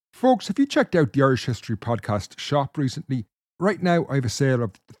Folks, have you checked out the Irish History Podcast shop recently? Right now, I have a sale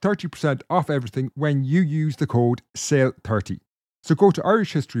of 30% off everything when you use the code SALE30. So go to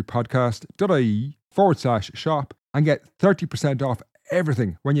irishhistorypodcast.ie/shop and get 30% off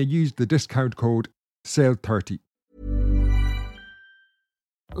everything when you use the discount code SALE30.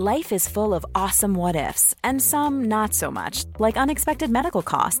 Life is full of awesome what-ifs, and some not so much, like unexpected medical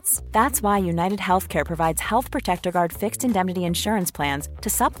costs. That's why United Healthcare provides Health Protector Guard fixed indemnity insurance plans to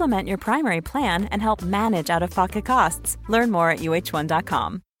supplement your primary plan and help manage out-of-pocket costs. Learn more at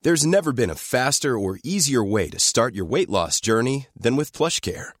uh1.com. There's never been a faster or easier way to start your weight loss journey than with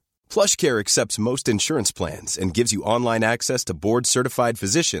PlushCare. PlushCare accepts most insurance plans and gives you online access to board-certified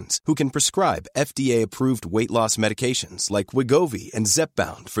physicians who can prescribe FDA-approved weight loss medications like Wegovy and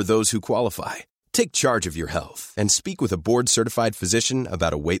Zepbound for those who qualify. Take charge of your health and speak with a board-certified physician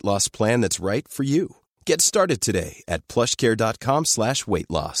about a weight loss plan that's right for you. Get started today at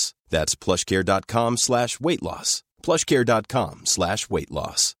plushcare.com/weight-loss. That's plushcare.com/weight-loss.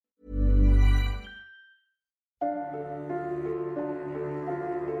 plushcare.com/weight-loss.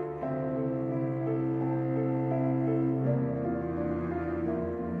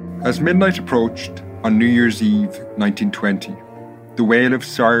 As midnight approached on New Year's Eve 1920, the wail of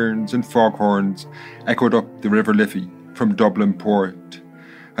sirens and foghorns echoed up the River Liffey from Dublin port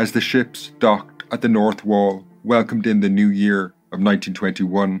as the ships docked at the North Wall welcomed in the new year of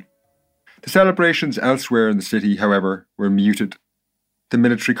 1921. The celebrations elsewhere in the city, however, were muted. The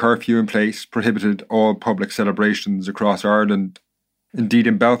military curfew in place prohibited all public celebrations across Ireland. Indeed,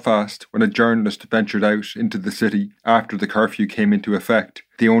 in Belfast, when a journalist ventured out into the city after the curfew came into effect,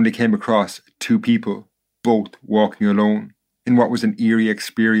 they only came across two people, both walking alone. In what was an eerie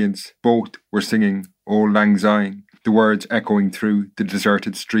experience, both were singing Auld Lang Syne, the words echoing through the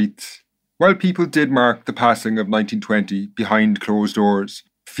deserted streets. While people did mark the passing of 1920 behind closed doors,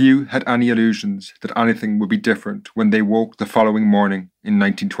 few had any illusions that anything would be different when they woke the following morning in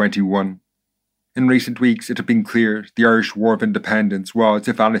 1921. In recent weeks, it had been clear the Irish War of Independence was,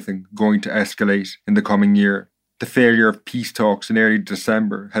 if anything, going to escalate in the coming year. The failure of peace talks in early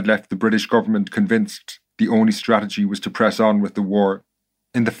December had left the British government convinced the only strategy was to press on with the war.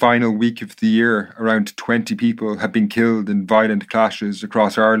 In the final week of the year, around 20 people had been killed in violent clashes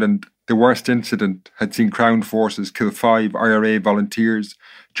across Ireland. The worst incident had seen Crown forces kill 5 IRA volunteers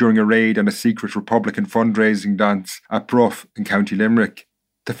during a raid on a secret Republican fundraising dance at Bruff in County Limerick.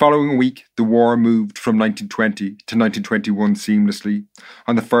 The following week, the war moved from 1920 to 1921 seamlessly.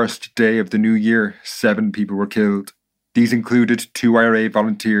 On the first day of the new year, 7 people were killed. These included 2 IRA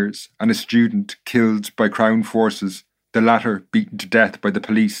volunteers and a student killed by Crown forces, the latter beaten to death by the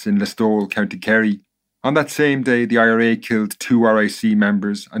police in Listowel, County Kerry. On that same day, the IRA killed 2 RIC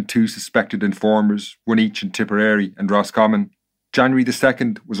members and 2 suspected informers, one each in Tipperary and Roscommon. January the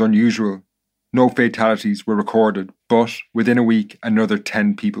 2nd was unusual. No fatalities were recorded, but within a week, another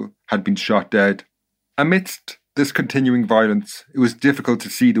 10 people had been shot dead. Amidst this continuing violence, it was difficult to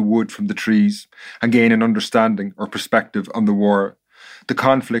see the wood from the trees and gain an understanding or perspective on the war. The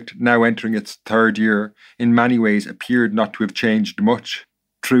conflict, now entering its 3rd year, in many ways appeared not to have changed much.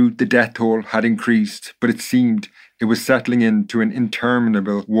 True, the death toll had increased, but it seemed it was settling into an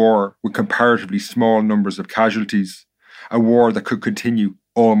interminable war with comparatively small numbers of casualties, a war that could continue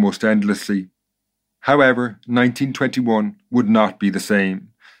almost endlessly. However, 1921 would not be the same.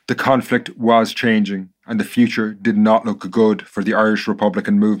 The conflict was changing, and the future did not look good for the Irish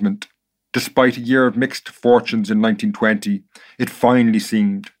Republican movement. Despite a year of mixed fortunes in 1920, it finally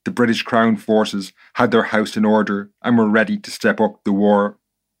seemed the British Crown forces had their house in order and were ready to step up the war.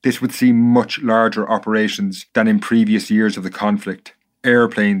 This would see much larger operations than in previous years of the conflict.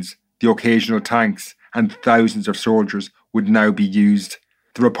 Airplanes, the occasional tanks, and thousands of soldiers would now be used.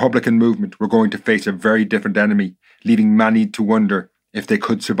 The Republican movement were going to face a very different enemy, leaving many to wonder if they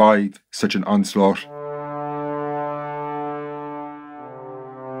could survive such an onslaught.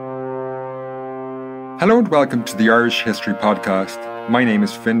 Hello and welcome to the Irish History Podcast. My name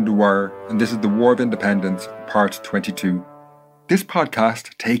is Finn Dwyer and this is the War of Independence, Part 22. This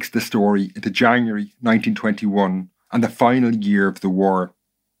podcast takes the story into January 1921 and the final year of the war.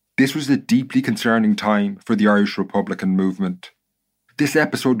 This was a deeply concerning time for the Irish Republican movement. This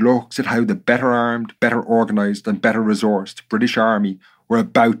episode looks at how the better armed, better organised and better resourced British Army were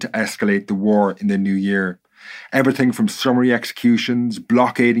about to escalate the war in the new year. Everything from summary executions,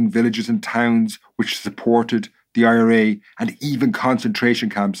 blockading villages and towns which supported the IRA, and even concentration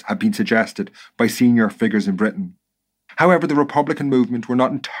camps had been suggested by senior figures in Britain. However, the Republican movement were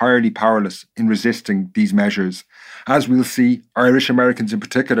not entirely powerless in resisting these measures. As we'll see, Irish Americans in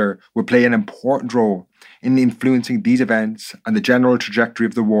particular would play an important role in influencing these events and the general trajectory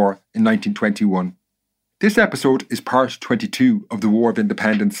of the war in 1921. This episode is part 22 of the War of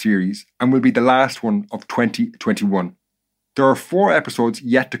Independence series and will be the last one of 2021. There are 4 episodes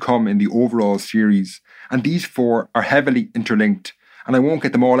yet to come in the overall series, and these 4 are heavily interlinked, and I won't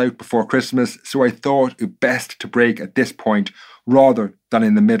get them all out before Christmas, so I thought it best to break at this point rather than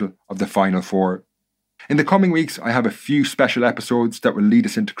in the middle of the final 4. In the coming weeks, I have a few special episodes that will lead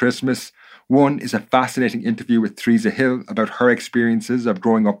us into Christmas. One is a fascinating interview with Theresa Hill about her experiences of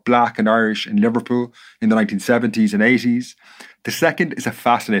growing up black and Irish in Liverpool in the 1970s and 80s. The second is a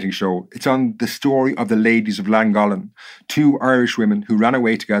fascinating show. It's on the story of the Ladies of Llangollen, 2 Irish women who ran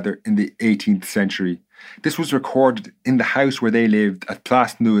away together in the 18th century. This was recorded in the house where they lived at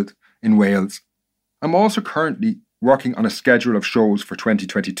Plas Newydd in Wales. I'm also currently working on a schedule of shows for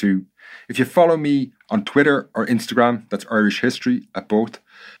 2022. If you follow me on Twitter or Instagram, that's Irish History at both,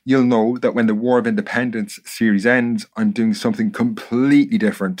 you'll know that when the War of Independence series ends, I'm doing something completely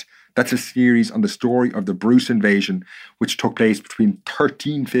different. That's a series on the story of the Bruce invasion, which took place between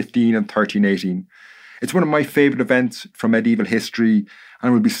 1315 and 1318. It's one of my favourite events from medieval history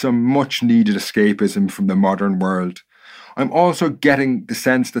and will be some much needed escapism from the modern world. I'm also getting the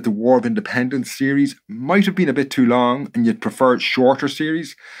sense that the War of Independence series might have been a bit too long and you'd prefer shorter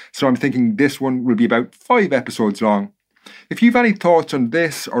series, so I'm thinking this one will be about 5 episodes long. If you've any thoughts on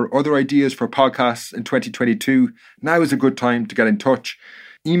this or other ideas for podcasts in 2022, now is a good time to get in touch.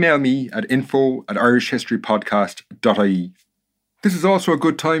 Email me at info@irishhistorypodcast.ie. This is also a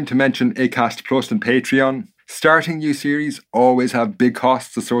good time to mention Acast Plus and Patreon. Starting new series always have big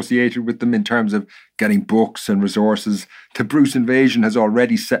costs associated with them in terms of getting books and resources. The Bruce invasion has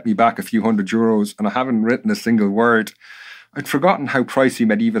already set me back a few €100 and I haven't written a single word. I'd forgotten how pricey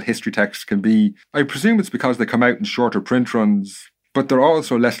medieval history texts can be. I presume it's because they come out in shorter print runs, but they're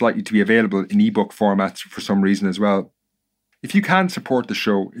also less likely to be available in ebook formats for some reason as well. If you can support the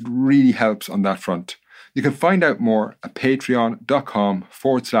show, it really helps on that front. You can find out more at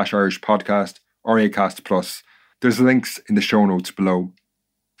patreon.com/Irish podcast or Acast Plus. There's links in the show notes below.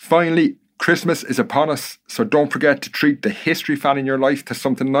 Finally, Christmas is upon us, so don't forget to treat the history fan in your life to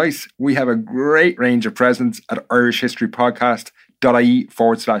something nice. We have a great range of presents at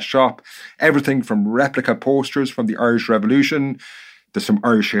irishhistorypodcast.ie/shop. Everything from replica posters from the Irish Revolution. There's some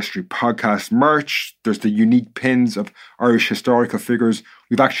Irish History Podcast merch. There's the unique pins of Irish historical figures.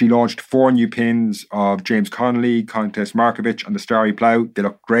 We've actually launched 4 new pins of James Connolly, Countess Markievicz and the Starry Plough. They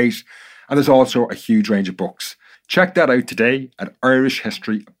look great. And there's also a huge range of books. Check that out today at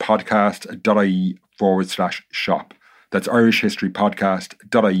irishhistorypodcast.ie/shop. That's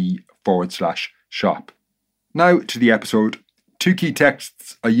irishhistorypodcast.ie/shop. Now to the episode. 2 key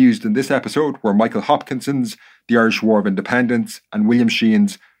texts I used in this episode were Michael Hopkinson's The Irish War of Independence and William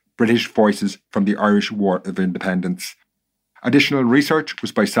Sheehan's British Voices from the Irish War of Independence. Additional research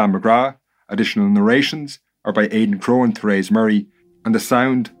was by Sam McGrath. Additional narrations are by Aidan Crowe and Therese Murray. And the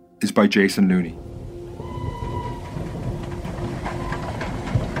sound is by Jason Looney.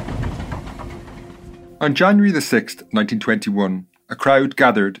 On January the 6th, 1921, a crowd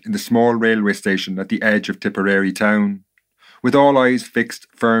gathered in the small railway station at the edge of Tipperary town. With all eyes fixed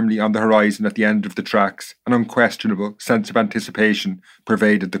firmly on the horizon at the end of the tracks, an unquestionable sense of anticipation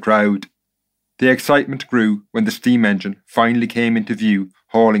pervaded the crowd. The excitement grew when the steam engine finally came into view,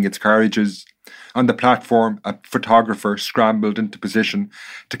 hauling its carriages. On the platform, a photographer scrambled into position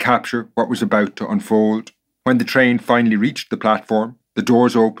to capture what was about to unfold. When the train finally reached the platform, the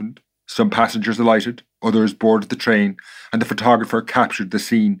doors opened, some passengers alighted, others boarded the train, and the photographer captured the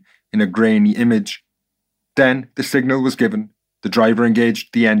scene in a grainy image. Then the signal was given, the driver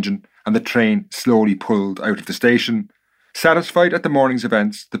engaged the engine, and the train slowly pulled out of the station. Satisfied at the morning's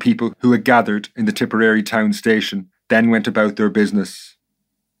events, the people who had gathered in the Tipperary town station then went about their business.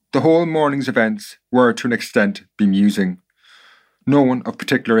 The whole morning's events were to an extent bemusing. No one of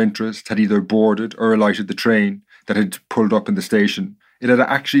particular interest had either boarded or alighted the train that had pulled up in the station. It had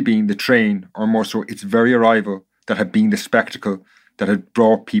actually been the train, or more so its very arrival, that had been the spectacle that had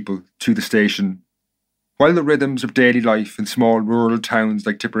brought people to the station. While the rhythms of daily life in small rural towns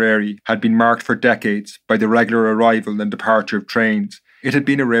like Tipperary had been marked for decades by the regular arrival and departure of trains, it had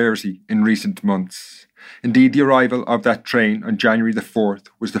been a rarity in recent months. Indeed, the arrival of that train on January the 4th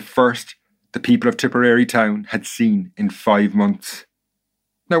was the first the people of Tipperary town had seen in 5 months.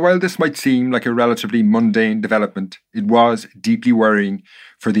 Now, while this might seem like a relatively mundane development, it was deeply worrying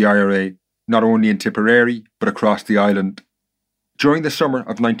for the IRA, not only in Tipperary, but across the island. During the summer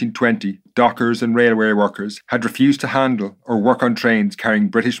of 1920, dockers and railway workers had refused to handle or work on trains carrying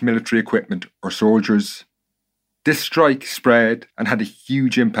British military equipment or soldiers. This strike spread and had a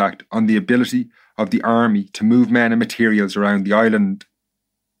huge impact on the ability of the army to move men and materials around the island.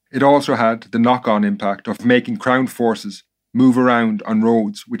 It also had the knock-on impact of making Crown forces move around on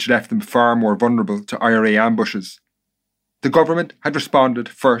roads which left them far more vulnerable to IRA ambushes. The government had responded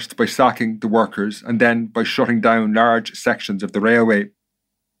first by sacking the workers and then by shutting down large sections of the railway.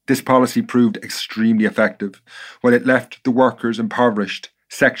 This policy proved extremely effective. While it left the workers impoverished,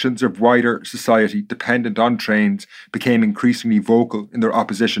 sections of wider society dependent on trains became increasingly vocal in their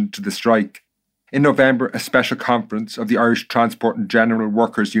opposition to the strike. In November, a special conference of the Irish Transport and General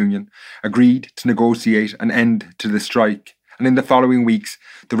Workers' Union agreed to negotiate an end to the strike, and in the following weeks,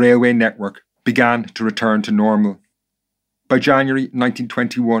 the railway network began to return to normal. By January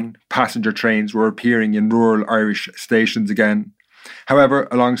 1921, passenger trains were appearing in rural Irish stations again. However,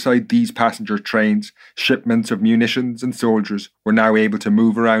 alongside these passenger trains, shipments of munitions and soldiers were now able to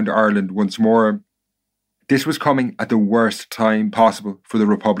move around Ireland once more. This was coming at the worst time possible for the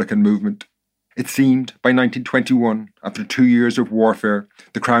Republican movement. It seemed by 1921, after 2 years of warfare,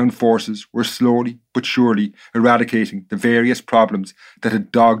 the Crown forces were slowly but surely eradicating the various problems that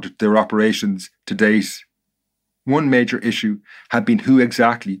had dogged their operations to date. One major issue had been who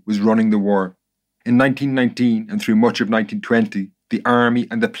exactly was running the war. In 1919 and through much of 1920, the army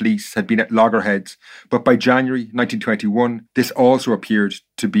and the police had been at loggerheads, but by January 1921, this also appeared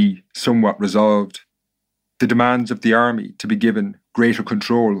to be somewhat resolved. The demands of the army to be given greater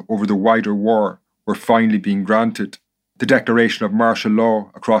control over the wider war were finally being granted. The declaration of martial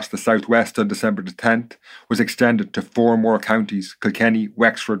law across the southwest on December the 10th was extended to 4 more counties, Kilkenny,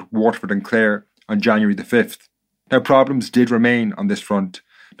 Wexford, Waterford and Clare, on January the 5th. Now problems did remain on this front,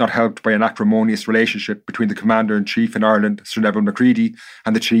 not helped by an acrimonious relationship between the Commander-in-Chief in Ireland, Sir Neville Macready,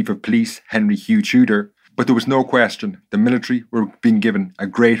 and the Chief of Police, Henry Hugh Tudor. But there was no question the military were being given a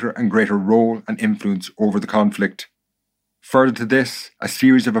greater and greater role and influence over the conflict. Further to this, a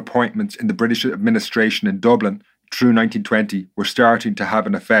series of appointments in the British administration in Dublin through 1920 were starting to have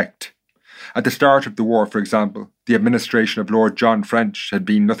an effect. At the start of the war, for example, the administration of Lord John French had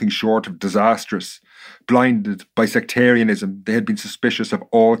been nothing short of disastrous. Blinded by sectarianism, they had been suspicious of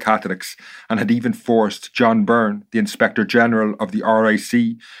all Catholics and had even forced John Byrne, the Inspector General of the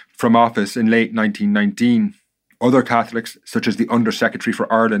RIC, from office in late 1919. Other Catholics, such as the Under-Secretary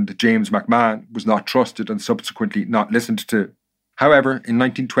for Ireland, James McMahon, was not trusted and subsequently not listened to. However, in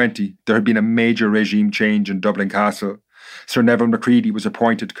 1920, there had been a major regime change in Dublin Castle. Sir Neville Macready was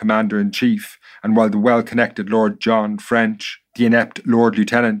appointed Commander-in-Chief, and while the well-connected Lord John French, the inept Lord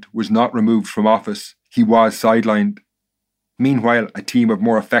Lieutenant, was not removed from office, he was sidelined. Meanwhile, a team of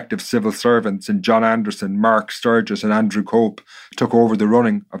more effective civil servants in John Anderson, Mark Sturgis and Andrew Cope took over the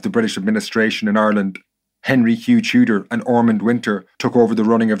running of the British administration in Ireland. Henry Hugh Tudor and Ormond Winter took over the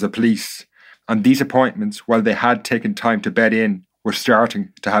running of the police, and these appointments, while they had taken time to bed in, were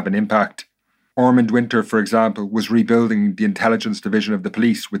starting to have an impact. Ormond Winter, for example, was rebuilding the intelligence division of the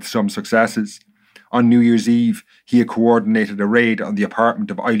police with some successes. On New Year's Eve, he had coordinated a raid on the apartment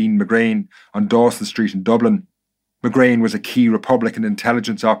of Eileen McGrain on Dawson Street in Dublin. McGrain was a key Republican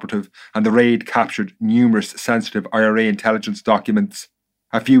intelligence operative, and the raid captured numerous sensitive IRA intelligence documents.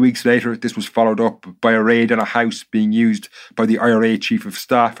 A few weeks later, this was followed up by a raid on a house being used by the IRA Chief of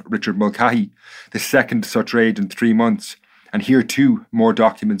Staff, Richard Mulcahy, the second such raid in 3 months, and here too more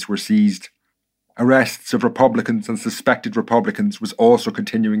documents were seized. Arrests of Republicans and suspected Republicans was also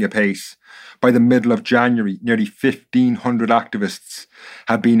continuing apace. By the middle of January, nearly 1,500 activists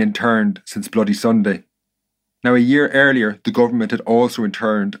had been interned since Bloody Sunday. Now, a year earlier, the government had also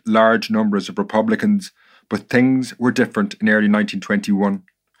interned large numbers of Republicans, but things were different in early 1921.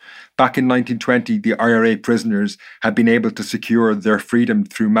 Back in 1920, the IRA prisoners had been able to secure their freedom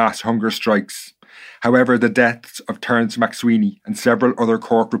through mass hunger strikes. However, the deaths of Terence MacSweeney and several other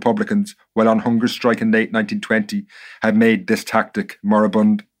Cork Republicans while on hunger strike in late 1920 had made this tactic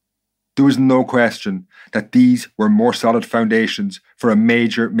moribund. There was no question that these were more solid foundations for a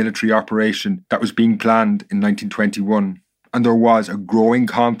major military operation that was being planned in 1921, and there was a growing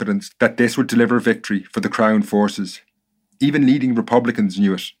confidence that this would deliver victory for the Crown forces. Even leading Republicans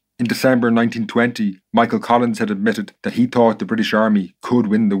knew it. In December 1920, Michael Collins had admitted that he thought the British Army could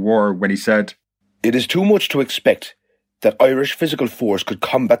win the war when he said, "It is too much to expect that Irish physical force could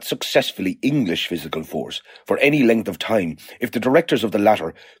combat successfully English physical force for any length of time if the directors of the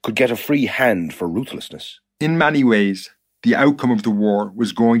latter could get a free hand for ruthlessness." In many ways, the outcome of the war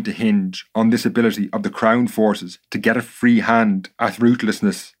was going to hinge on this ability of the Crown forces to get a free hand at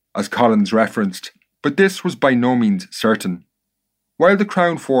ruthlessness, as Collins referenced, but this was by no means certain. While the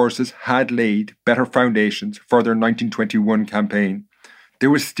Crown forces had laid better foundations for their 1921 campaign,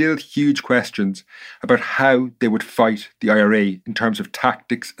 there were still huge questions about how they would fight the IRA in terms of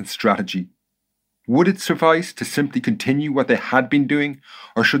tactics and strategy. Would it suffice to simply continue what they had been doing,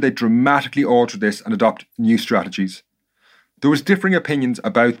 or should they dramatically alter this and adopt new strategies? There was differing opinions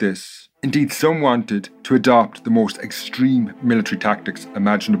about this. Indeed, some wanted to adopt the most extreme military tactics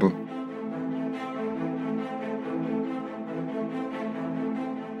imaginable.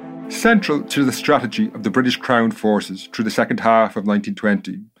 Central to the strategy of the British Crown forces through the second half of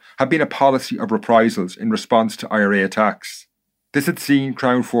 1920 had been a policy of reprisals in response to IRA attacks. This had seen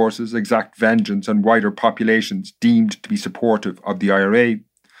Crown forces exact vengeance on wider populations deemed to be supportive of the IRA.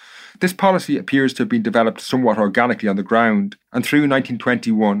 This policy appears to have been developed somewhat organically on the ground, and through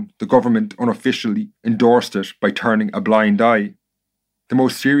 1921 the government unofficially endorsed it by turning a blind eye. The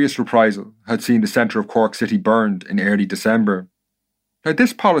most serious reprisal had seen the centre of Cork City burned in early December. Now,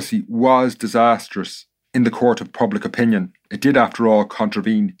 this policy was disastrous in the court of public opinion. It did, after all,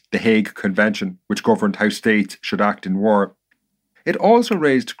 contravene the Hague Convention, which governed how states should act in war. It also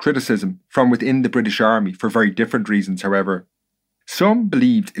raised criticism from within the British Army for very different reasons, however. Some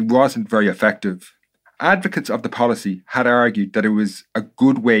believed it wasn't very effective. Advocates of the policy had argued that it was a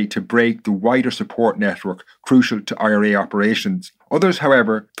good way to break the wider support network crucial to IRA operations. Others,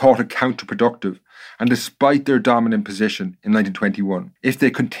 however, thought it counterproductive, and despite their dominant position in 1921, if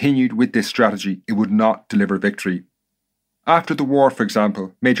they continued with this strategy, it would not deliver victory. After the war, for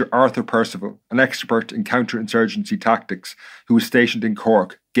example, Major Arthur Percival, an expert in counterinsurgency tactics who was stationed in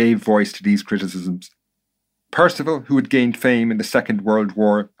Cork, gave voice to these criticisms. Percival, who had gained fame in the Second World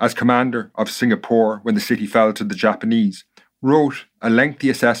War as commander of Singapore when the city fell to the Japanese, wrote a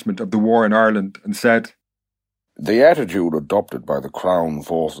lengthy assessment of the war in Ireland and said, "The attitude adopted by the Crown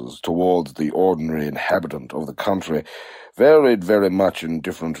forces towards the ordinary inhabitant of the country varied very much in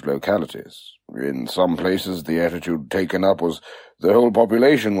different localities. In some places the attitude taken up was the whole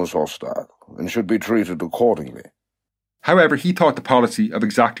population was hostile and should be treated accordingly." However, he thought the policy of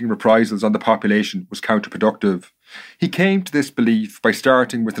exacting reprisals on the population was counterproductive. He came to this belief by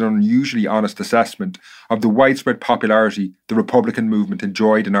starting with an unusually honest assessment of the widespread popularity the Republican movement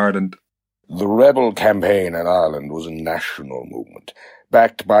enjoyed in Ireland. The rebel campaign in Ireland was a national movement,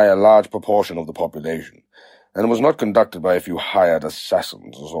 backed by a large proportion of the population, and was not conducted by a few hired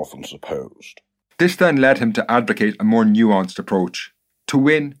assassins, as often supposed. This then led him to advocate a more nuanced approach. To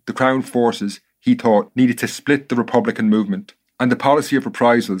win, the Crown forces, he thought, needed to split the Republican movement, and the policy of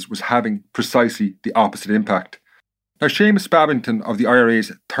reprisals was having precisely the opposite impact. Now, Seamus Babington of the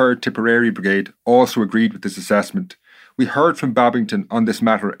IRA's 3rd Tipperary Brigade also agreed with this assessment. We heard from Babington on this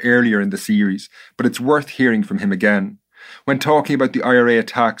matter earlier in the series, but it's worth hearing from him again. When talking about the IRA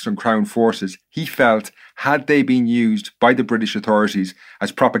attacks on Crown forces, he felt, had they been used by the British authorities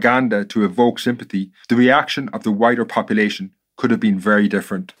as propaganda to evoke sympathy, the reaction of the wider population could have been very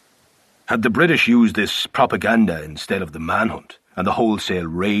different. Had the British used this propaganda instead of the manhunt and the wholesale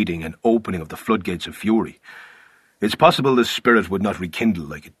raiding and opening of the floodgates of fury, it's possible the spirit would not rekindle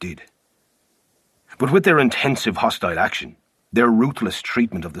like it did. But with their intensive hostile action, their ruthless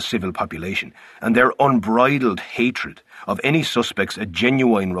treatment of the civil population, and their unbridled hatred of any suspects of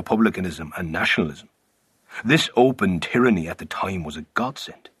genuine republicanism and nationalism, this open tyranny at the time was a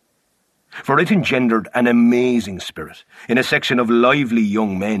godsend. For it engendered an amazing spirit in a section of lively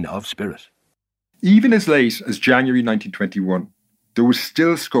young men of spirit. Even as late as January 1921, there was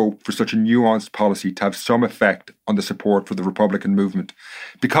still scope for such a nuanced policy to have some effect on the support for the Republican movement,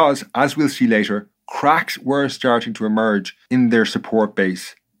 because, as we'll see later, cracks were starting to emerge in their support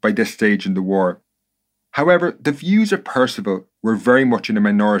base by this stage in the war. However, the views of Percival were very much in a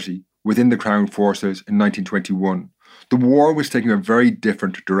minority within the Crown forces in 1921. The war was taking a very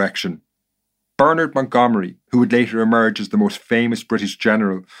different direction. Bernard Montgomery, who would later emerge as the most famous British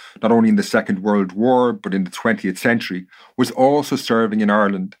general, not only in the Second World War but in the 20th century, was also serving in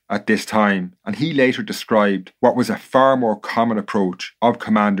Ireland at this time, and he later described what was a far more common approach of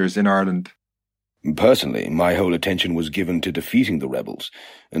commanders in Ireland. "Personally, my whole attention was given to defeating the rebels,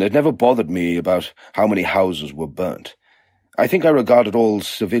 and it never bothered me about how many houses were burnt. I think I regarded all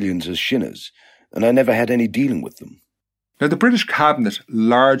civilians as shinners, and I never had any dealing with them." Now, the British cabinet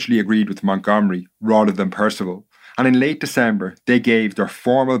largely agreed with Montgomery rather than Percival, and in late December they gave their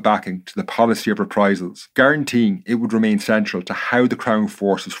formal backing to the policy of reprisals, guaranteeing it would remain central to how the Crown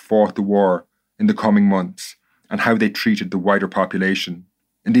forces fought the war in the coming months and how they treated the wider population.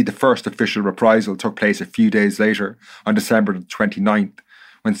 Indeed, the first official reprisal took place a few days later, on December 29th,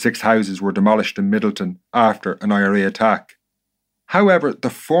 when 6 houses were demolished in Middleton after an IRA attack. However,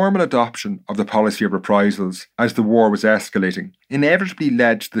 the formal adoption of the policy of reprisals as the war was escalating inevitably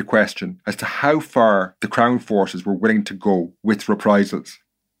led to the question as to how far the Crown forces were willing to go with reprisals.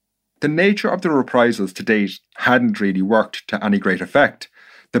 The nature of the reprisals to date hadn't really worked to any great effect.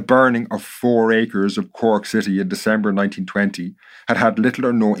 The burning of 4 acres of Cork City in December 1920 had had little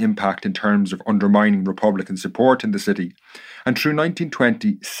or no impact in terms of undermining Republican support in the city, and through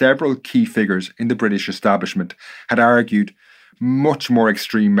 1920 several key figures in the British establishment had argued much more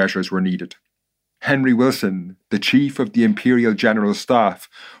extreme measures were needed. Henry Wilson, the chief of the Imperial General Staff,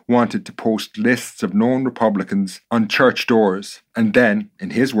 wanted to post lists of known Republicans on church doors, and then,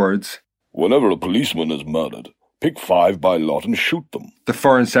 in his words, "Whenever a policeman is murdered, pick 5 by lot and shoot them." The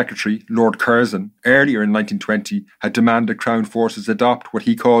Foreign Secretary, Lord Curzon, earlier in 1920 had demanded Crown forces adopt what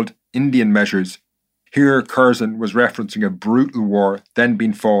he called Indian measures. Here Curzon was referencing a brutal war then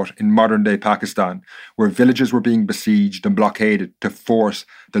being fought in modern-day Pakistan, where villages were being besieged and blockaded to force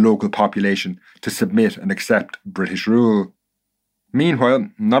the local population to submit and accept British rule. Meanwhile,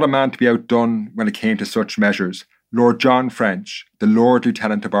 not a man to be outdone when it came to such measures, Lord John French, the Lord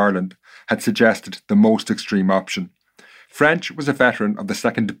Lieutenant of Ireland, had suggested the most extreme option. French was a veteran of the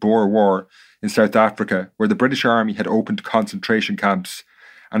Second Boer War in South Africa, where the British Army had opened concentration camps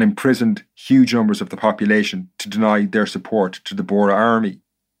and imprisoned huge numbers of the population to deny their support to the Boer army.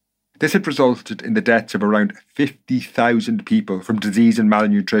 This had resulted in the deaths of around 50,000 people from disease and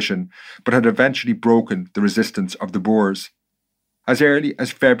malnutrition, but had eventually broken the resistance of the Boers. As early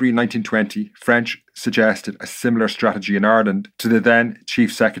as February 1920, French suggested a similar strategy in Ireland to the then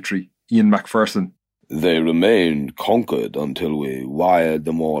Chief Secretary, Ian Macpherson. "They remained conquered until we wired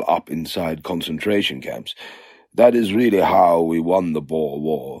them all up inside concentration camps. That is really how we won the Boer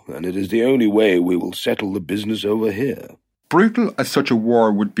War, and it is the only way we will settle the business over here." Brutal as such a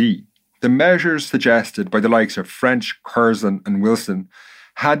war would be, the measures suggested by the likes of French, Curzon and Wilson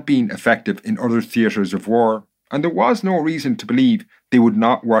had been effective in other theatres of war, and there was no reason to believe they would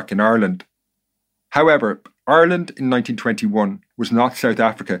not work in Ireland. However, Ireland in 1921 was not South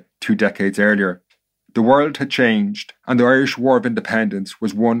Africa 2 decades earlier. The world had changed, and the Irish War of Independence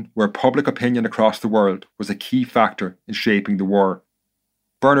was one where public opinion across the world was a key factor in shaping the war.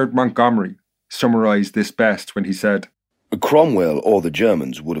 Bernard Montgomery summarised this best when he said, "Cromwell or the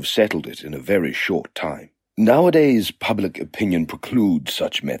Germans would have settled it in a very short time. Nowadays, public opinion precludes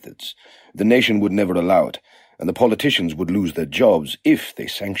such methods. The nation would never allow it, and the politicians would lose their jobs if they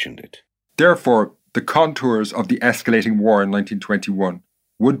sanctioned it." Therefore, the contours of the escalating war in 1921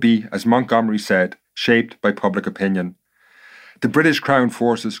 would be, as Montgomery said, shaped by public opinion. The British Crown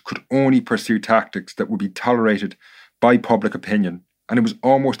forces could only pursue tactics that would be tolerated by public opinion, and it was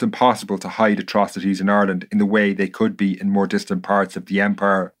almost impossible to hide atrocities in Ireland in the way they could be in more distant parts of the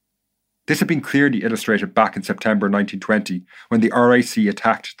Empire. This had been clearly illustrated back in September 1920 when the RIC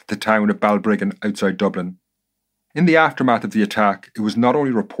attacked the town of Balbriggan outside Dublin. In the aftermath of the attack, it was not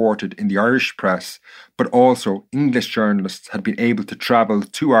only reported in the Irish press, but also English journalists had been able to travel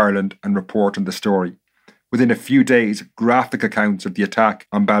to Ireland and report on the story. Within a few days, graphic accounts of the attack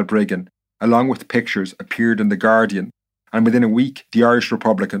on Balbriggan, along with pictures, appeared in The Guardian, and within a week, the Irish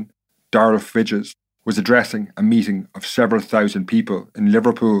Republican, Darrell Fidges, was addressing a meeting of several thousand people in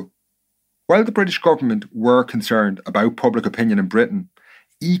Liverpool. While the British government were concerned about public opinion in Britain,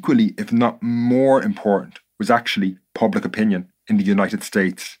 equally, if not more important, was actually public opinion in the United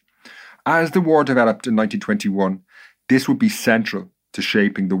States. As the war developed in 1921, this would be central to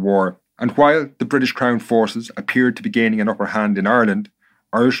shaping the war. And while the British Crown forces appeared to be gaining an upper hand in Ireland,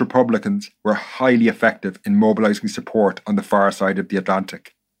 Irish Republicans were highly effective in mobilising support on the far side of the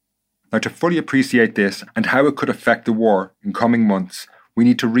Atlantic. Now, to fully appreciate this and how it could affect the war in coming months, we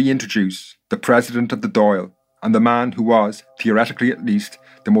need to reintroduce the President of the Dáil and the man who was, theoretically at least,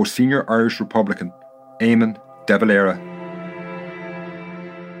 the most senior Irish Republican, Eamon de Valera.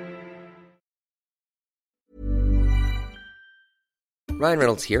 Ryan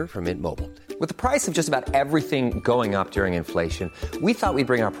Reynolds here from Mint Mobile. With the price of just about everything going up during inflation, we thought we'd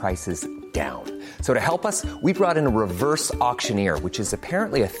bring our prices down. So to help us, we brought in a reverse auctioneer, which is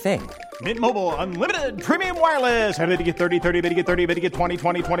apparently a thing. Mint Mobile Unlimited Premium Wireless. How to get 30, 30, bit to get 30, bit to get 20,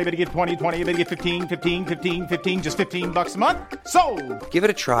 20, 20, bit to get 20, 20, bit to get 15, 15, 15, 15, just $15 a month? Sold! Give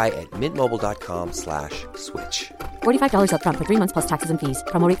it a try at mintmobile.com/switch. $45 up front for 3 months plus taxes and fees.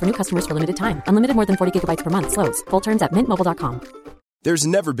 Promo rate for new customers for limited time. Unlimited more than 40 gigabytes per month. Slows full terms at mintmobile.com. There's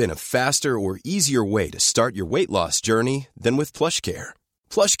never been a faster or easier way to start your weight loss journey than with PlushCare.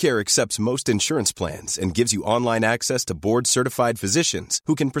 PlushCare accepts most insurance plans and gives you online access to board-certified physicians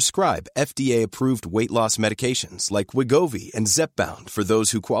who can prescribe FDA-approved weight loss medications like Wegovy and Zepbound for those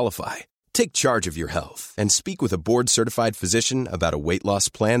who qualify. Take charge of your health and speak with a board-certified physician about a weight loss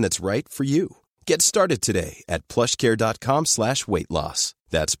plan that's right for you. Get started today at plushcare.com/weight loss.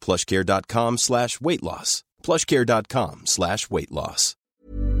 That's plushcare.com/weight loss. plushcare.com/weight loss.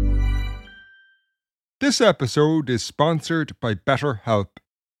 This episode is sponsored by BetterHelp.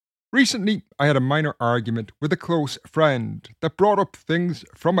 Recently, I had a minor argument with a close friend that brought up things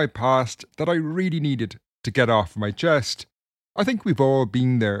from my past that I really needed to get off my chest. I think we've all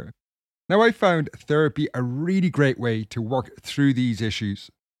been there. Now, I found therapy a really great way to work through these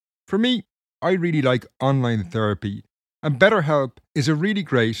issues. For me, I really like online therapy, and BetterHelp is a really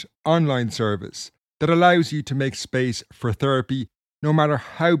great online service that allows you to make space for therapy no matter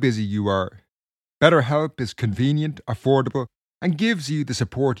how busy you are. BetterHelp is convenient, affordable, and gives you the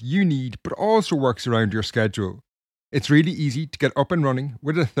support you need, but also works around your schedule. It's really easy to get up and running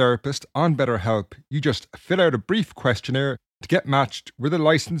with a therapist on BetterHelp. You just fill out a brief questionnaire to get matched with a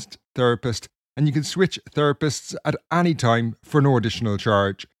licensed therapist, and you can switch therapists at any time for no additional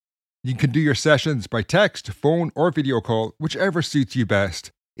charge. You can do your sessions by text, phone, or video call, whichever suits you best.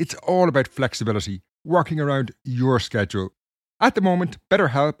 It's all about flexibility, working around your schedule. At the moment,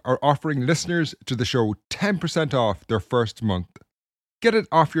 BetterHelp are offering listeners to the show 10% off their first month. Get it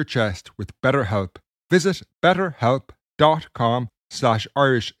off your chest with BetterHelp. Visit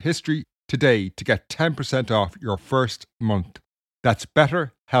betterhelp.com/Irish history today to get 10% off your first month. That's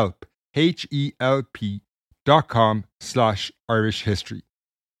BetterHelp, HELP.com/Irish history.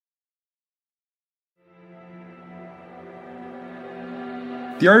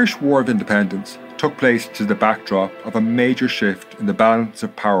 The Irish War of Independence took place to the backdrop of a major shift in the balance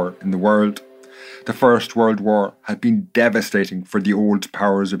of power in the world. The First World War had been devastating for the old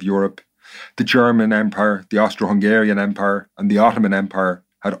powers of Europe. The German Empire, the Austro-Hungarian Empire, and the Ottoman Empire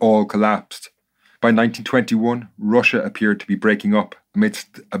had all collapsed. By 1921, Russia appeared to be breaking up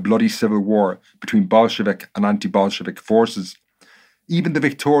amidst a bloody civil war between Bolshevik and anti-Bolshevik forces. Even the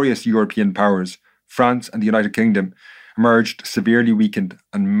victorious European powers, France and the United Kingdom, emerged severely weakened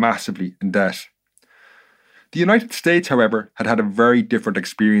and massively in debt. The United States, however, had had a very different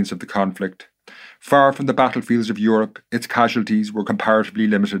experience of the conflict. Far from the battlefields of Europe, its casualties were comparatively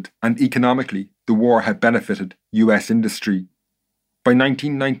limited, and economically, the war had benefited US industry. By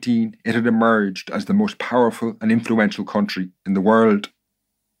 1919, it had emerged as the most powerful and influential country in the world.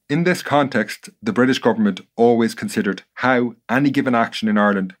 In this context, the British government always considered how any given action in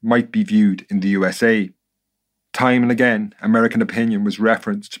Ireland might be viewed in the USA. Time and again, American opinion was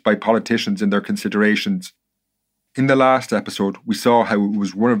referenced by politicians in their considerations. In the last episode, we saw how it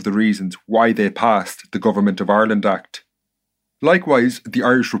was one of the reasons why they passed the Government of Ireland Act. Likewise, the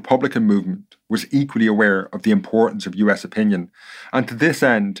Irish Republican movement was equally aware of the importance of US opinion, and to this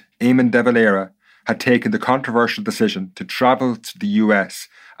end, Eamon de Valera had taken the controversial decision to travel to the US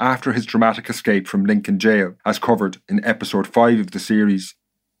after his dramatic escape from Lincoln Jail, as covered in episode 5 of the series.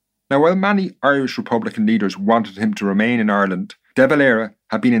 Now, while many Irish Republican leaders wanted him to remain in Ireland, de Valera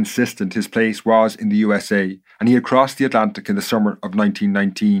had been insistent his place was in the USA, and he had crossed the Atlantic in the summer of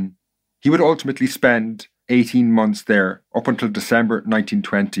 1919. He would ultimately spend 18 months there up until December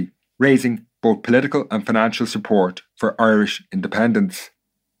 1920, raising both political and financial support for Irish independence.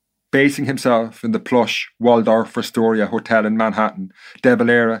 Basing himself in the plush Waldorf Astoria Hotel in Manhattan, de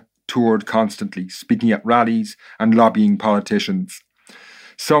Valera toured constantly, speaking at rallies and lobbying politicians.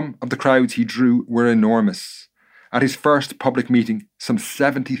 Some of the crowds he drew were enormous. At his first public meeting, some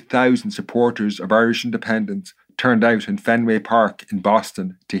 70,000 supporters of Irish independence turned out in Fenway Park in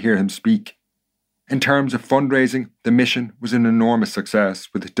Boston to hear him speak. In terms of fundraising, the mission was an enormous success,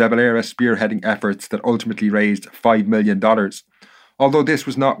 with de Valera spearheading efforts that ultimately raised $5 million. Although this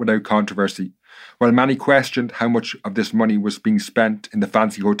was not without controversy. While many questioned how much of this money was being spent in the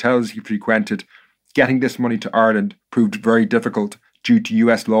fancy hotels he frequented, getting this money to Ireland proved very difficult due to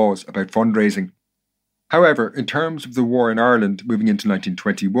US laws about fundraising. However, in terms of the war in Ireland moving into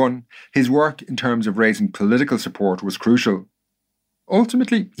 1921, his work in terms of raising political support was crucial.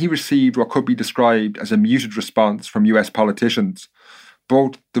 Ultimately, he received what could be described as a muted response from US politicians.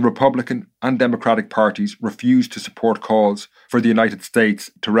 Both the Republican and Democratic parties refused to support calls for the United States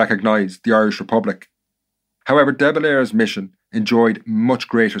to recognise the Irish Republic. However, de Valera's mission enjoyed much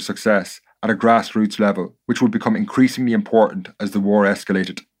greater success at a grassroots level, which would become increasingly important as the war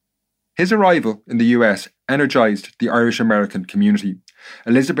escalated. His arrival in the US energised the Irish-American community.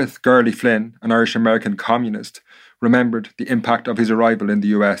 Elizabeth Gurley Flynn, an Irish-American communist, remembered the impact of his arrival in the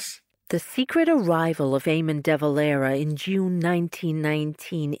US. The secret arrival of Eamon de Valera in June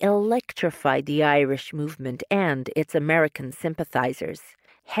 1919 electrified the Irish movement and its American sympathisers.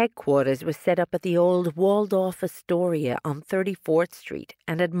 Headquarters was set up at the old Waldorf Astoria on 34th Street,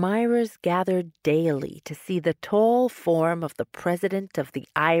 and admirers gathered daily to see the tall form of the President of the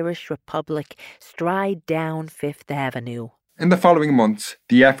Irish Republic stride down Fifth Avenue. In the following months,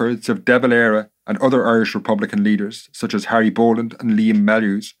 the efforts of de Valera and other Irish Republican leaders, such as Harry Boland and Liam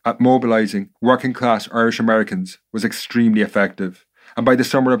Melhuse, at mobilising working-class Irish Americans was extremely effective, and by the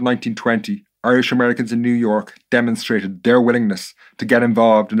summer of 1920, Irish Americans in New York demonstrated their willingness to get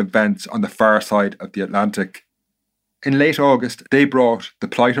involved in events on the far side of the Atlantic. In late August, they brought the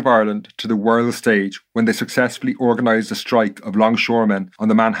plight of Ireland to the world stage when they successfully organised a strike of longshoremen on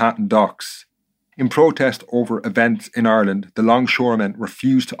the Manhattan docks. In protest over events in Ireland, the longshoremen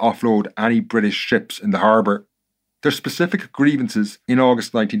refused to offload any British ships in the harbour. Their specific grievances in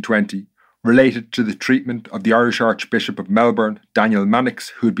August 1920 related to the treatment of the Irish Archbishop of Melbourne, Daniel Mannix,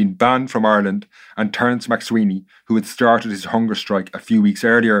 who had been banned from Ireland, and Terence MacSweeney, who had started his hunger strike a few weeks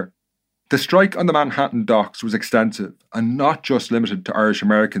earlier. The strike on the Manhattan docks was extensive and not just limited to Irish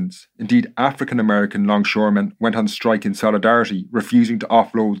Americans. Indeed, African American longshoremen went on strike in solidarity, refusing to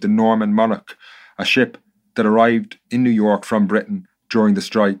offload the Norman Monarch, a ship that arrived in New York from Britain during the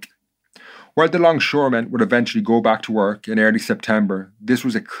strike. While the longshoremen would eventually go back to work in early September, this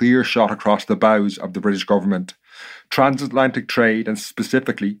was a clear shot across the bows of the British government. Transatlantic trade, and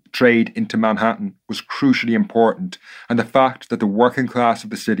specifically trade into Manhattan, was crucially important, and the fact that the working class of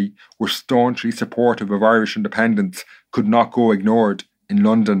the city were staunchly supportive of Irish independence could not go ignored in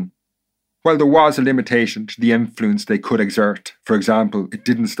London. While there was a limitation to the influence they could exert, for example, it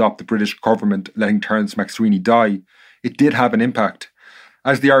didn't stop the British government letting Terence MacSweeney die, it did have an impact.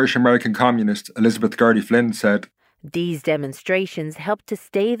 As the Irish-American communist Elizabeth Gurley Flynn said, "These demonstrations helped to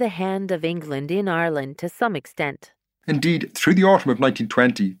stay the hand of England in Ireland to some extent." Indeed, through the autumn of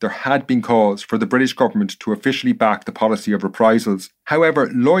 1920, there had been calls for the British government to officially back the policy of reprisals. However,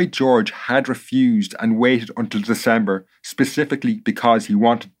 Lloyd George had refused and waited until December, specifically because he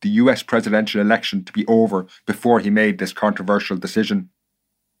wanted the US presidential election to be over before he made this controversial decision.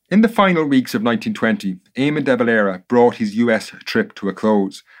 In the final weeks of 1920, Eamon de Valera brought his US trip to a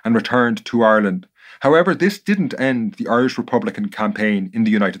close and returned to Ireland. However, this didn't end the Irish Republican campaign in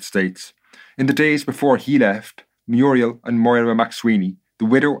the United States. In the days before he left, Muriel and Moira MacSweeney, the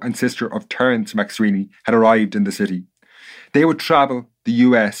widow and sister of Terence MacSweeney, had arrived in the city. They would travel the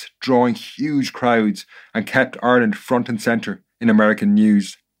US, drawing huge crowds, and kept Ireland front and centre in American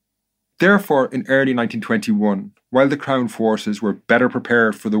news. Therefore, in early 1921, while the Crown forces were better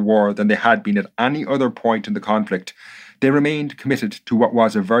prepared for the war than they had been at any other point in the conflict, they remained committed to what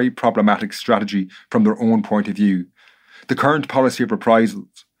was a very problematic strategy from their own point of view. The current policy of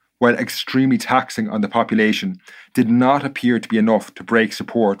reprisals, while extremely taxing on the population, did not appear to be enough to break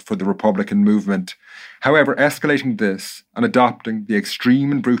support for the Republican movement. However, escalating this and adopting the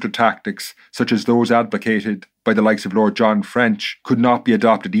extreme and brutal tactics, such as those advocated by the likes of Lord John French, could not be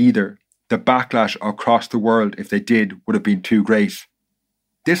adopted either. The backlash across the world, if they did, would have been too great.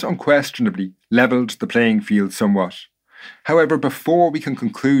 This unquestionably levelled the playing field somewhat. However, before we can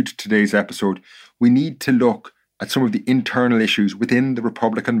conclude today's episode, we need to look at some of the internal issues within the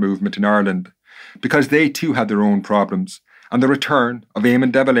Republican movement in Ireland, because they too had their own problems, and the return of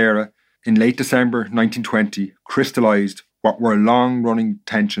Eamon de Valera in late December 1920 crystallised what were long-running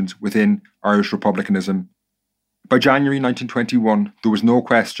tensions within Irish republicanism. By January 1921, there was no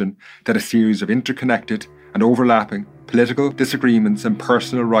question that a series of interconnected and overlapping political disagreements and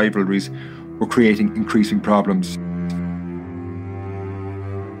personal rivalries were creating increasing problems.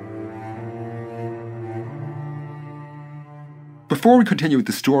 Before we continue with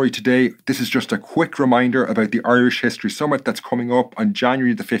the story today, this is just a quick reminder about the Irish History Summit that's coming up on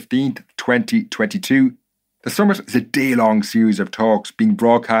January the 15th, 2022. The summit is a day-long series of talks being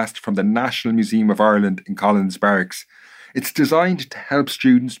broadcast from the National Museum of Ireland in Collins Barracks. It's designed to help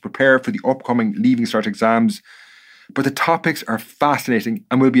students prepare for the upcoming Leaving Cert exams, but the topics are fascinating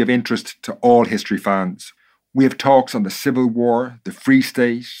and will be of interest to all history fans. We have talks on the Civil War, the Free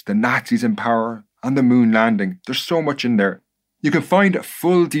State, the Nazis in power, and the moon landing. There's so much in there. You can find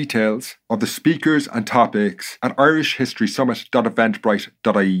full details of the speakers and topics at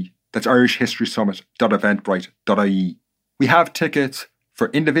irishhistorysummit.eventbrite.ie. That's irishhistorysummit.eventbrite.ie. We have tickets for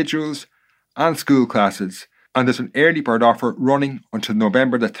individuals and school classes, and there's an early bird offer running until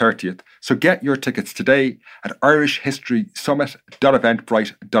November the 30th. So get your tickets today at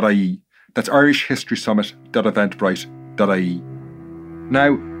irishhistorysummit.eventbrite.ie. That's irishhistorysummit.eventbrite.ie.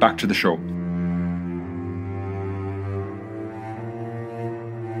 Now, back to the show.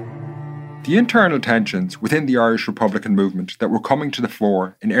 The internal tensions within the Irish Republican movement that were coming to the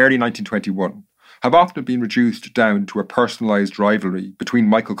fore in early 1921 have often been reduced down to a personalised rivalry between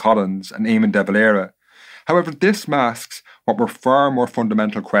Michael Collins and Eamon de Valera. However, this masks what were far more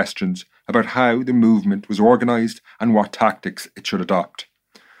fundamental questions about how the movement was organised and what tactics it should adopt.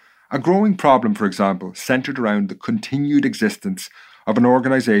 A growing problem, for example, centred around the continued existence of an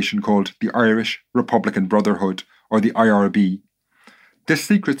organisation called the Irish Republican Brotherhood, or the IRB. This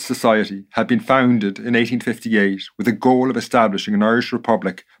secret society had been founded in 1858 with the goal of establishing an Irish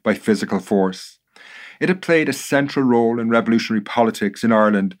Republic by physical force. It had played a central role in revolutionary politics in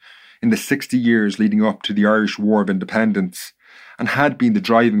Ireland in the 60 years leading up to the Irish War of Independence, and had been the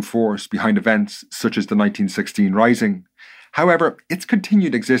driving force behind events such as the 1916 Rising. However, its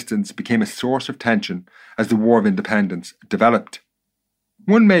continued existence became a source of tension as the War of Independence developed.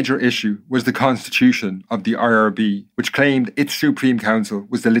 One major issue was the constitution of the IRB, which claimed its Supreme Council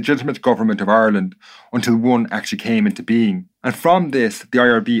was the legitimate government of Ireland until one actually came into being. And from this, the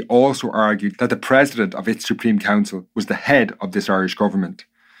IRB also argued that the president of its Supreme Council was the head of this Irish government.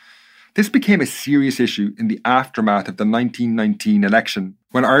 This became a serious issue in the aftermath of the 1919 election,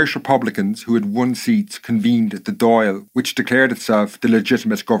 when Irish Republicans who had won seats convened the Dáil, which declared itself the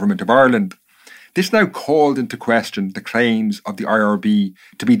legitimate government of Ireland. This now called into question the claims of the IRB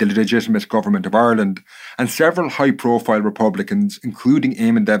to be the legitimate government of Ireland, and several high-profile Republicans, including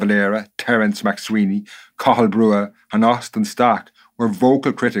Eamon de Valera, Terence MacSweeney, Cathal Brugha and Austin Stack, were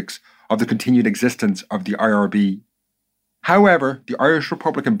vocal critics of the continued existence of the IRB. However, the Irish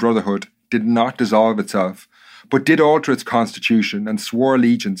Republican Brotherhood did not dissolve itself, but did alter its constitution and swore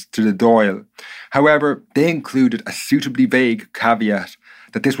allegiance to the Dáil. However, they included a suitably vague caveat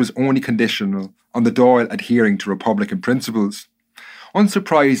that this was only conditional on the Dáil adhering to Republican principles.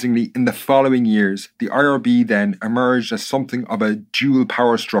 Unsurprisingly, in the following years, the IRB then emerged as something of a dual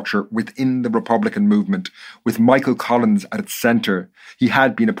power structure within the Republican movement, with Michael Collins at its centre. He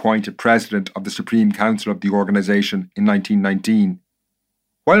had been appointed president of the Supreme Council of the organisation in 1919.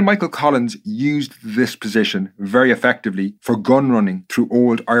 While Michael Collins used this position very effectively for gun running through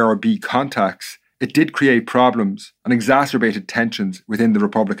old IRB contacts, it did create problems and exacerbated tensions within the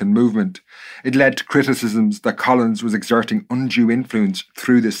Republican movement. It led to criticisms that Collins was exerting undue influence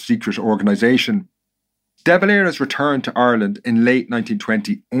through this secret organisation. De Valera's return to Ireland in late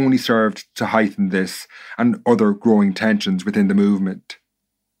 1920 only served to heighten this and other growing tensions within the movement.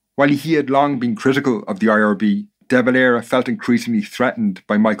 While he had long been critical of the IRB, De Valera felt increasingly threatened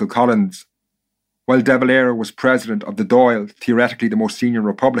by Michael Collins. While De Valera was president of the Dáil, theoretically the most senior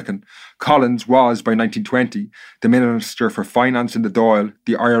Republican, Collins was, by 1920, the Minister for Finance in the Dáil,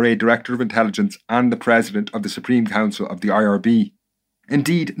 the IRA Director of Intelligence and the President of the Supreme Council of the IRB.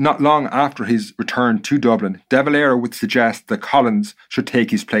 Indeed, not long after his return to Dublin, De Valera would suggest that Collins should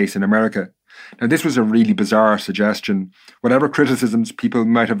take his place in America. Now, this was a really bizarre suggestion. Whatever criticisms people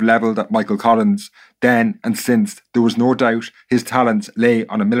might have levelled at Michael Collins, then and since, there was no doubt his talents lay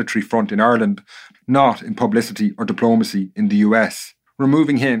on a military front in Ireland, not in publicity or diplomacy in the US.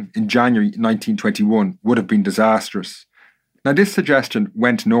 Removing him in January 1921 would have been disastrous. Now, this suggestion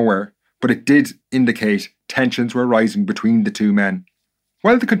went nowhere, but it did indicate tensions were rising between the two men.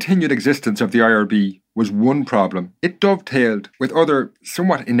 While the continued existence of the IRB was one problem, it dovetailed with other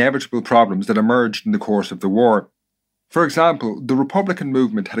somewhat inevitable problems that emerged in the course of the war. For example, the Republican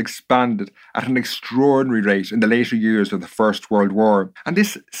movement had expanded at an extraordinary rate in the later years of the First World War, and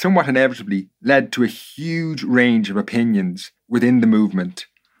this somewhat inevitably led to a huge range of opinions within the movement.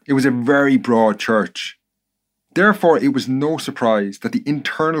 It was a very broad church. Therefore, it was no surprise that the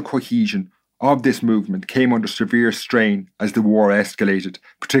internal cohesion of this movement came under severe strain as the war escalated,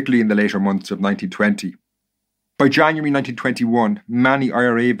 particularly in the later months of 1920. By January 1921, many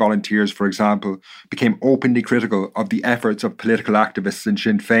IRA volunteers, for example, became openly critical of the efforts of political activists in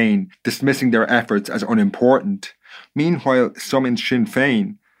Sinn Féin, dismissing their efforts as unimportant. Meanwhile, some in Sinn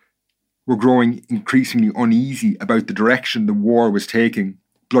Féin were growing increasingly uneasy about the direction the war was taking.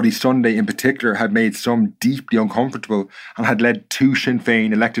 Bloody Sunday in particular had made some deeply uncomfortable and had led two Sinn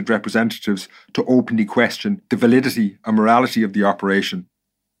Féin elected representatives to openly question the validity and morality of the operation.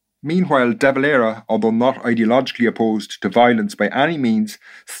 Meanwhile, De Valera, although not ideologically opposed to violence by any means,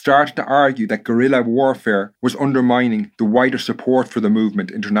 started to argue that guerrilla warfare was undermining the wider support for the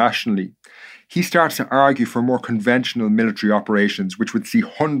movement internationally. He started to argue for more conventional military operations which would see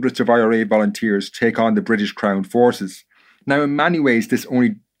hundreds of IRA volunteers take on the British Crown forces. Now, in many ways, this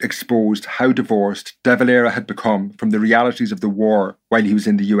only exposed how divorced De Valera had become from the realities of the war while he was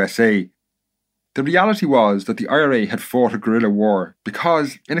in the USA. The reality was that the IRA had fought a guerrilla war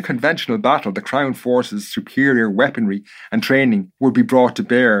because, in a conventional battle, the Crown Forces' superior weaponry and training would be brought to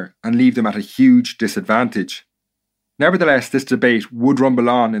bear and leave them at a huge disadvantage. Nevertheless, this debate would rumble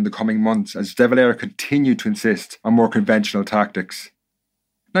on in the coming months as De Valera continued to insist on more conventional tactics.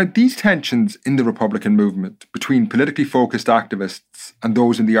 Now, these tensions in the Republican movement between politically focused activists and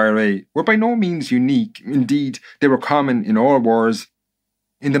those in the IRA were by no means unique. Indeed, they were common in all wars.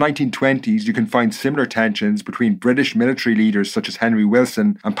 In the 1920s, you can find similar tensions between British military leaders such as Henry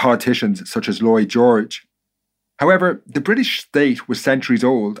Wilson and politicians such as Lloyd George. However, the British state was centuries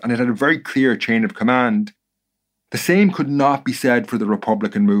old and it had a very clear chain of command. The same could not be said for the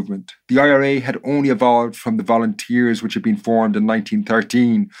Republican movement. The IRA had only evolved from the Volunteers which had been formed in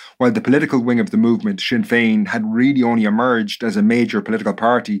 1913, while the political wing of the movement, Sinn Féin, had really only emerged as a major political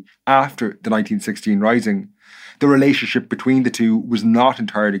party after the 1916 Rising. The relationship between the two was not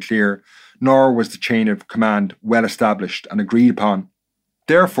entirely clear, nor was the chain of command well established and agreed upon.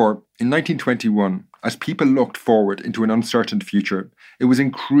 Therefore, in 1921, as people looked forward into an uncertain future, it was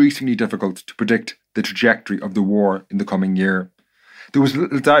increasingly difficult to predict the trajectory of the war in the coming year. There was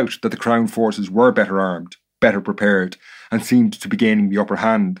little doubt that the Crown forces were better armed, better prepared, and seemed to be gaining the upper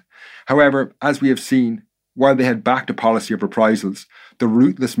hand. However, as we have seen, while they had backed a policy of reprisals, the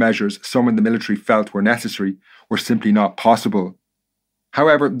ruthless measures some in the military felt were necessary were simply not possible.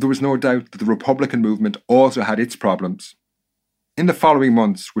 However, there was no doubt that the Republican movement also had its problems. In the following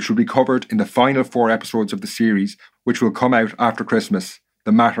months, which will be covered in the final 4 episodes of the series, which will come out after Christmas,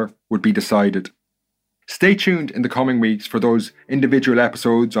 the matter would be decided. Stay tuned in the coming weeks for those individual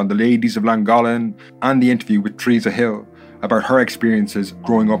episodes on the ladies of Llangollen and the interview with Teresa Hill about her experiences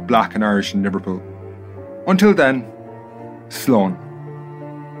growing up Black and Irish in Liverpool. Until then, Slán.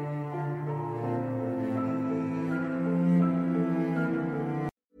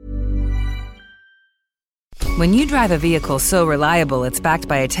 When you drive a vehicle so reliable it's backed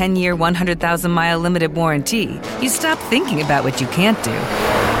by a 10-year, 100,000-mile limited warranty, you stop thinking about what you can't do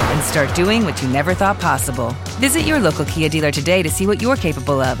and start doing what you never thought possible. Visit your local Kia dealer today to see what you're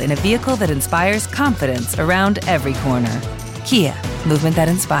capable of in a vehicle that inspires confidence around every corner. Kia, movement that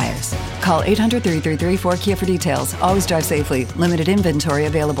inspires. Call 800-333-4KIA for details. Always drive safely. Limited inventory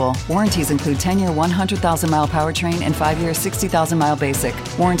available. Warranties include 10-year 100,000-mile powertrain and 5-year 60,000-mile basic.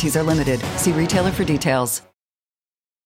 Warranties are limited. See retailer for details.